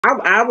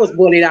I was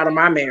bullied out of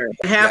my marriage.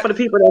 Half of the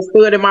people that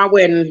stood in my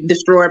wedding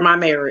destroyed my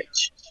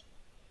marriage,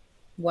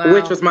 which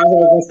Wow. was my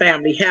husband's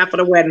family. Half of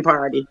the wedding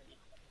party.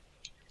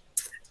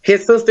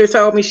 His sister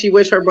told me she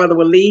wished her brother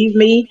would leave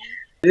me.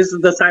 This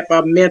is the type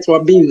of mental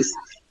abuse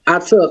I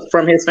took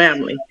from his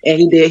family, and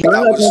he did. What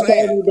I was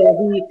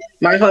saying.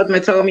 My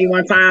husband told me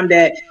one time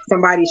that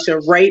somebody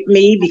should rape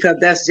me because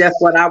that's just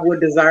what I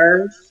would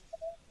deserve.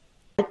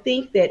 I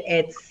think that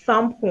at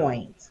some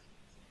point,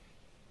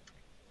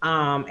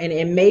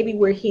 and maybe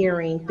we're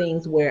hearing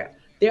things where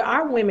there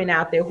are women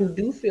out there who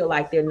do feel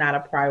like they're not a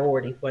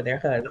priority for their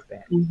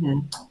husband.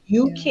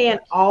 You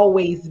can't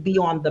always be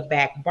on the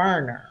back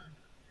burner,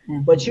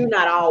 but you're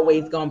not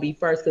always gonna be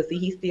first. Because see,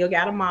 he still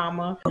got a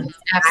mama.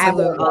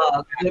 Absolutely. I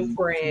have a good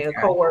friend, a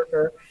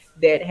coworker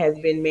that has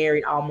been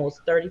married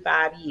almost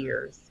 35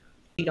 years.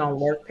 She don't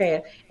work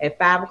past at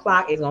 5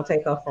 o'clock. It's gonna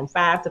take her from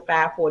 5 to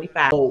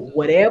 5:45. So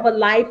whatever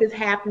life is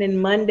happening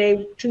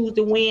Monday,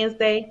 Tuesday,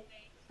 Wednesday,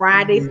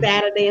 Friday,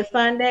 Saturday, and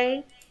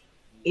Sunday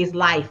is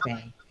life.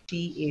 And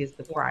she is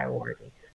the priority.